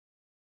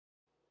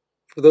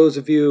For those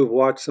of you who've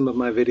watched some of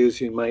my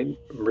videos, you might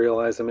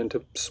realize I'm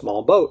into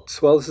small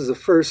boats. Well, this is the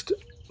first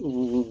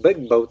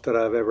big boat that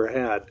I've ever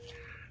had.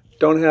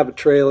 Don't have a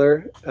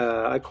trailer.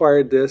 I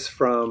acquired this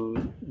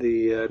from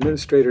the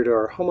administrator to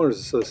our homeowners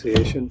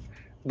association.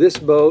 This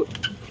boat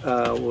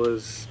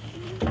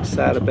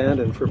sat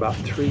abandoned for about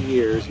 3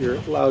 years. You're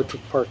allowed to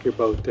park your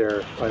boat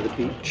there by the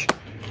beach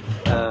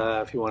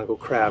if you want to go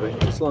crabbing,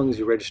 as long as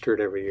you register it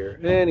every year.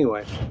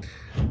 Anyway,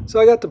 so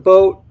I got the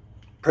boat,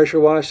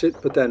 pressure washed it,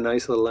 put that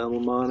nice little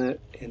emblem on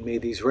it, and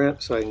made these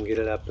ramps so I can get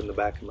it up in the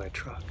back of my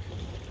truck.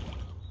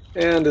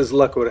 And as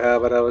luck would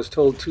have it, I was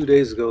told 2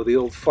 days ago the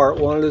old fart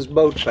wanted his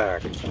boat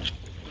back.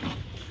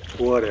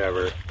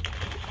 Whatever.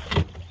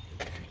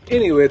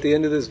 Anyway, at the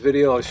end of this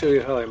video, I'll show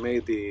you how I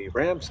made the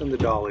ramps and the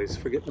dollies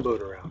for getting the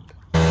boat around.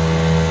 Got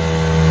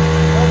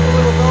the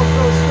little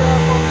Velcro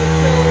strap on the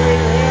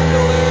accelerator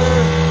handle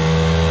there.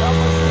 Got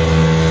my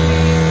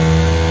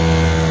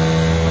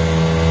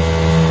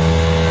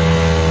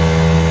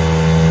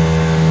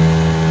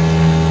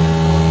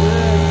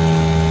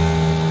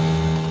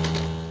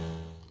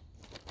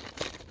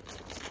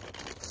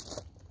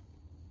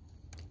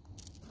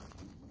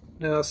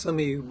Now, some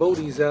of you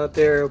boaties out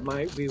there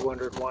might be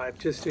wondering why I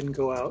just didn't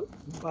go out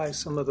and buy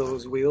some of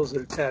those wheels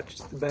that attach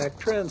to the back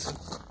transom.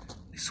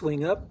 They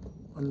swing up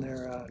when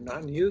they're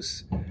not in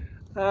use.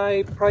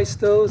 I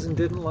priced those and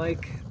didn't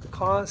like the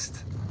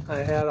cost. I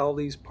had all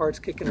these parts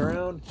kicking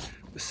around.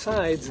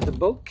 Besides, the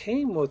boat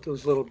came with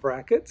those little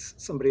brackets.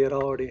 Somebody had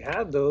already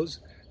had those,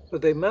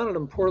 but they mounted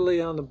them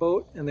poorly on the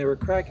boat and they were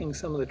cracking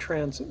some of the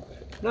transom.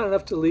 Not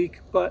enough to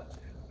leak, but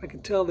I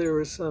could tell there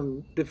were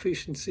some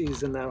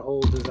deficiencies in that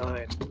whole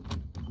design.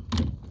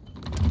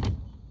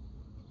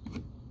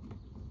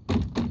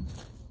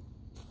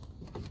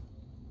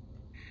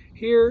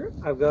 Here,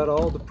 I've got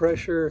all the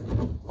pressure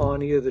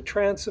on either the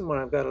transom when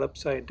I've got it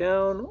upside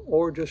down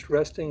or just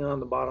resting on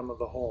the bottom of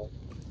the hull.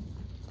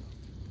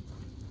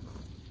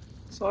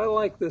 So I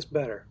like this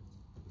better.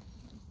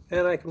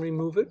 And I can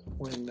remove it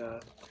when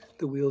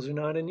the wheels are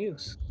not in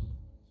use.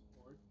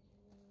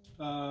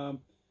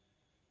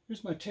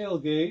 Here's my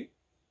tailgate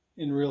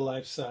in real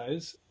life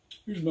size.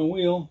 Here's my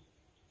wheel.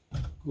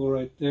 Go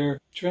right there.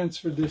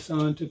 Transferred this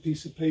onto a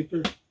piece of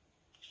paper.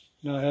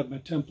 Now I have my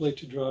template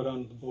to draw it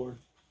onto the board.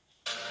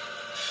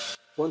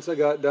 Once I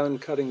got done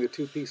cutting the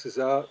two pieces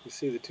out, you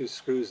see the two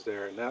screws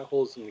there, and that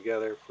holds them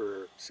together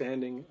for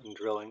sanding and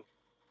drilling.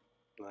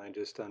 And I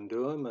just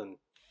undo them and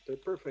they're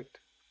perfect.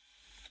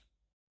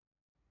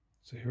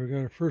 So here we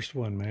got our first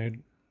one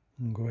made.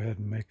 I'll go ahead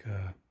and make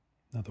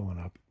another one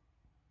up.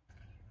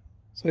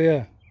 So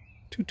yeah,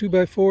 two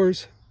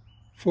 2x4s,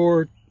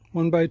 four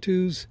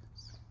 1x2s.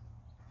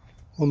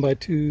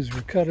 1x2s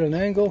were cut at an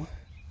angle,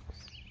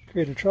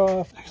 create a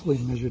trough. Actually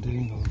measured the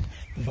angle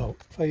about.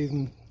 If I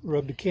even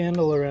rubbed a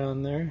candle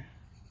around there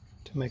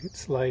to make it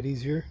slide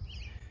easier.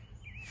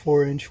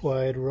 4-inch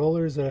wide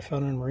rollers that I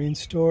found in a marine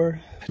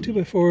store.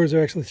 2x4s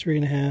are actually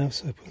 3.5,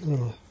 so I put a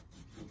little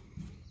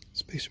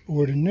spacer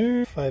board in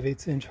there.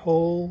 5/8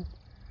 hole,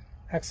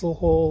 axle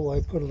hole. I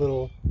put a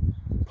little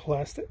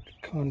plastic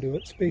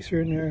conduit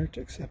spacer in there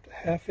to accept a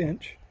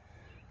 1/2-inch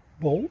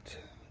bolt.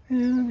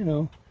 And, you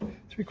know,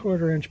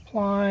 3/4-inch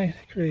ply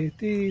to create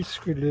these.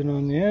 Screwed it in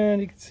on the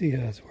end. You can see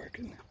how it's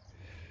working.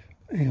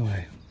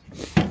 Anyway,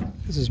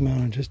 this is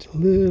mounted just a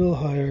little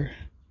higher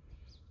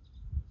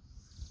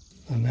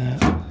than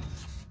that.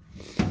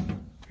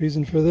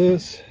 Reason for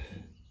this,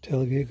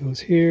 tailgate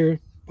goes here,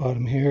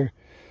 bottom here.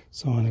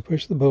 So when I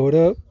push the boat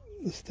up,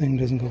 this thing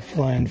doesn't go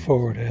flying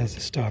forward. It has to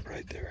stop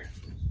right there.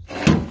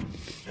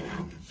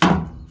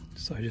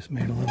 So I just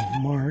made a little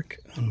mark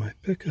on my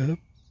pickup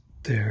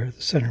there,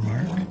 the center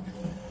mark.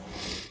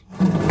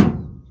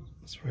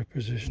 That's where I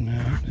position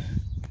that.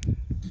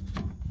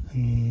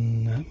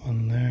 And that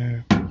one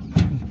there.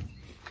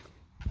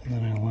 And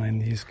then I line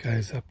these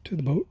guys up to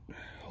the boat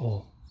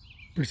hull.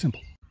 Pretty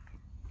simple.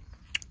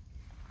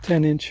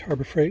 10-inch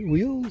Harbor Freight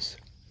wheels.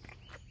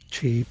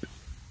 Cheap.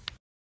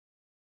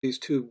 These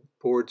two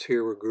boards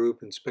here were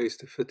grouped and spaced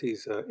to fit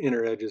these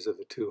inner edges of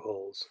the two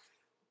holes.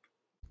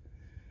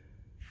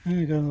 And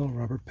I got a little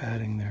rubber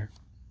padding there.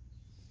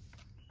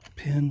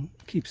 Pin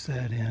keeps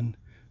that in.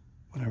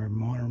 When I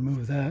want to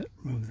remove that,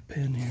 remove the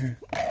pin here.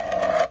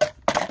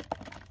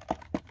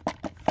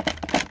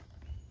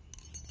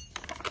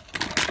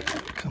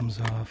 It comes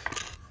off.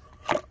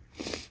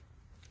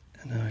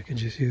 And now I can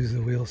just use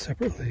the wheel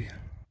separately.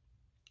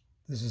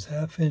 This is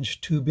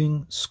 1/2-inch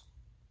tubing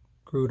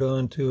screwed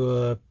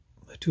onto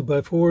the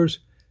 2x4s.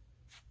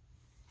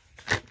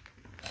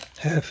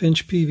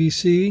 1/2-inch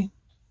PVC.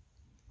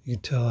 You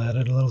can tell I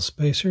added a little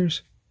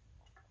spacers.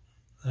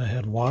 I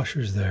had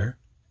washers there.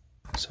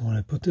 So when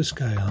I put this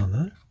guy on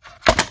there,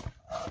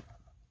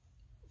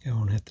 it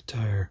won't hit the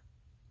tire.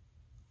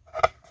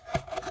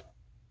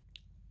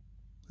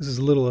 This is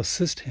a little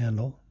assist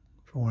handle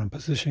for when I'm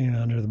positioning it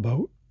under the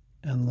boat,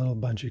 and the little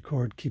bungee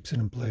cord keeps it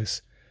in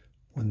place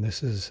when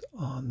this is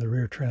on the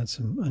rear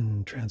transom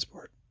and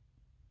transport.